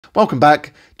Welcome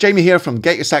back. Jamie here from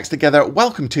Get Your Sax Together.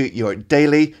 Welcome to your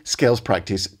daily scales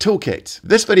practice toolkit.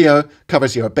 This video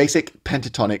covers your basic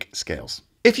pentatonic scales.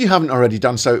 If you haven't already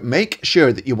done so, make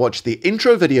sure that you watch the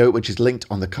intro video, which is linked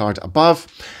on the card above,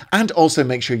 and also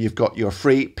make sure you've got your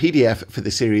free PDF for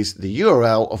the series, the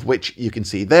URL of which you can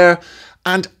see there.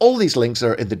 And all these links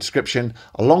are in the description,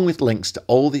 along with links to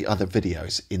all the other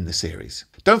videos in the series.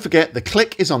 Don't forget, the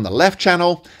click is on the left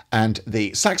channel and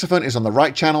the saxophone is on the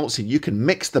right channel, so you can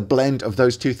mix the blend of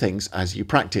those two things as you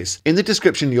practice. In the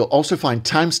description, you'll also find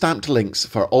time-stamped links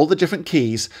for all the different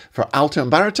keys for alto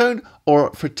and baritone,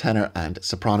 or for tenor and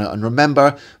soprano. And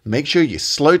remember, make sure you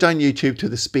slow down YouTube to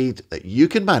the speed that you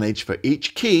can manage for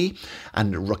each key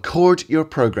and record your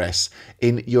progress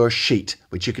in your sheet,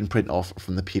 which you can print off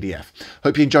from the PDF.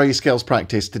 Hope you enjoy your scales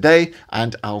practice today,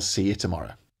 and I'll see you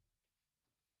tomorrow.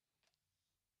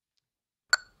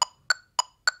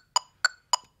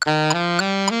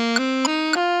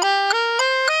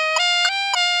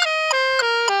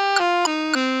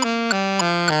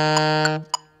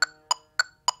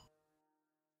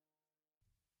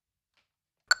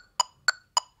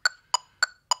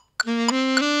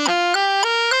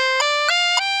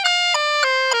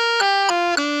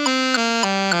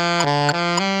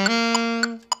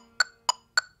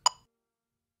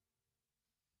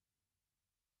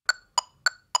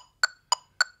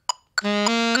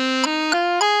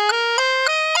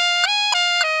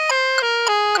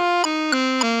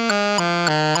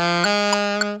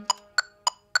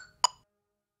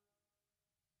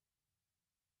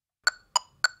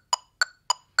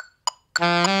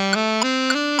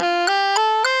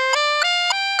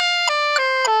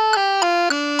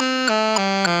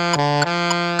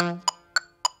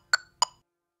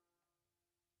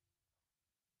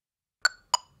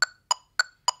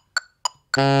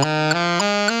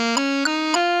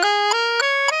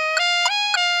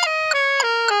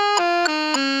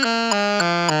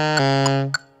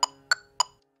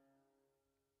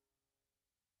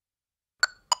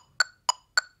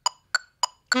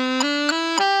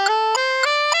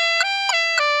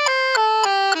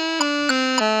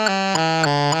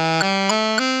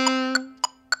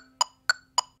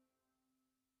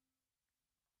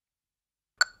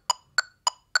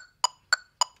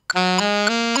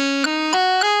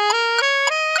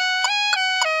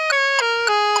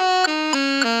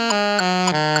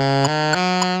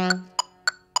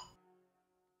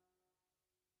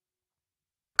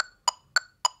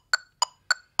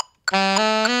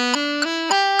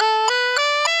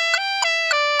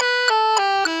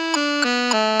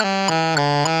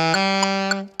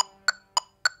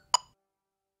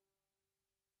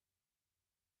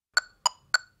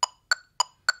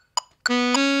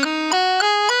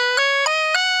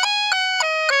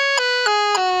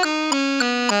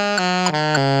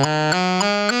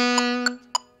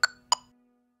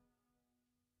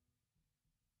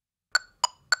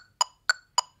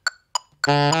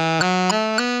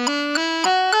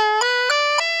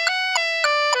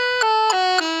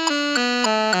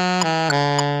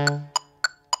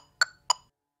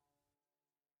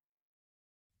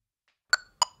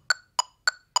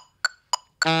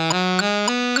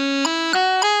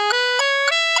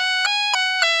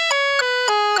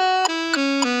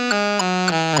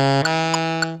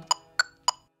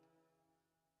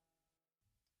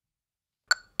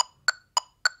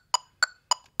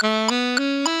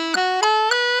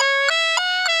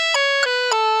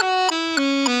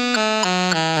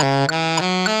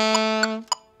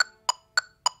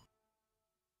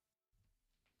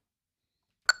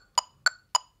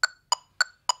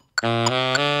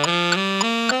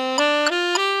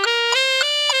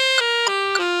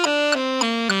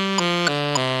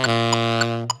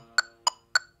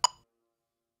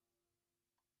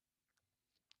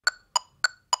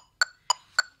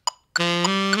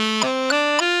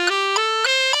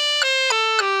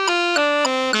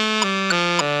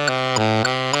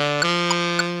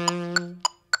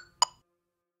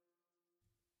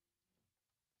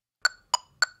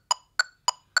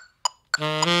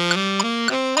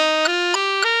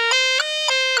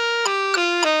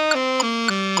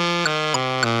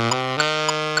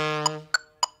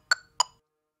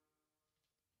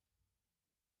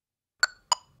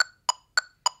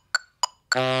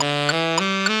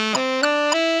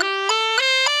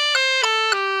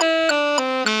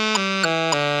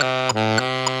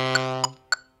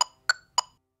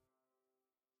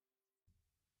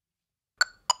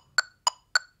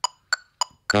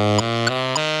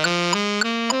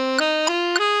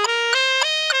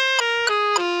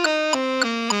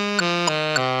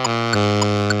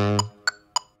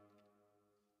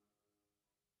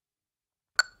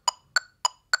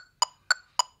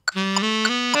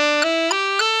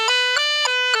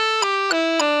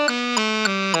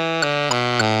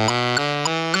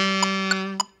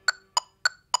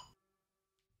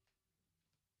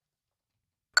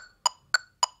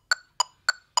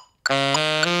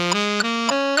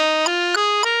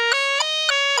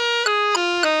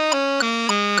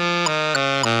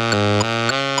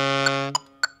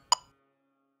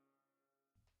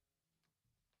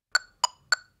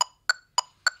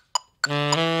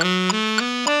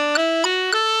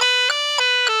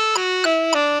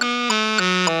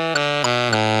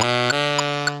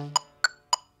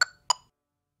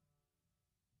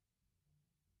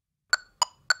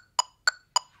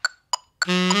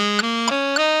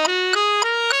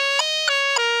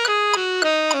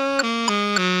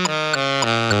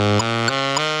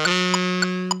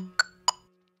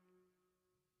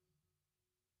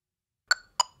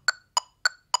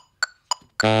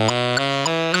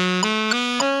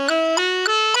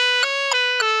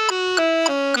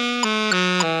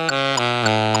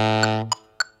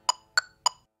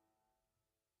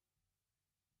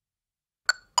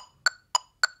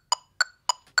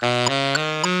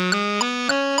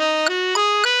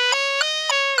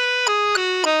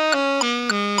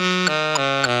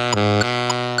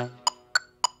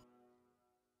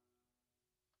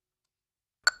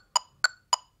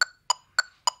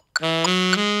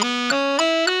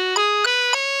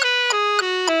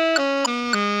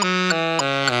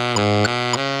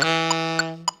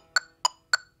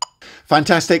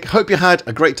 Fantastic. Hope you had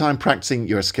a great time practicing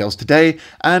your scales today,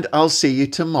 and I'll see you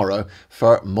tomorrow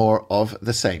for more of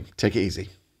the same. Take it easy.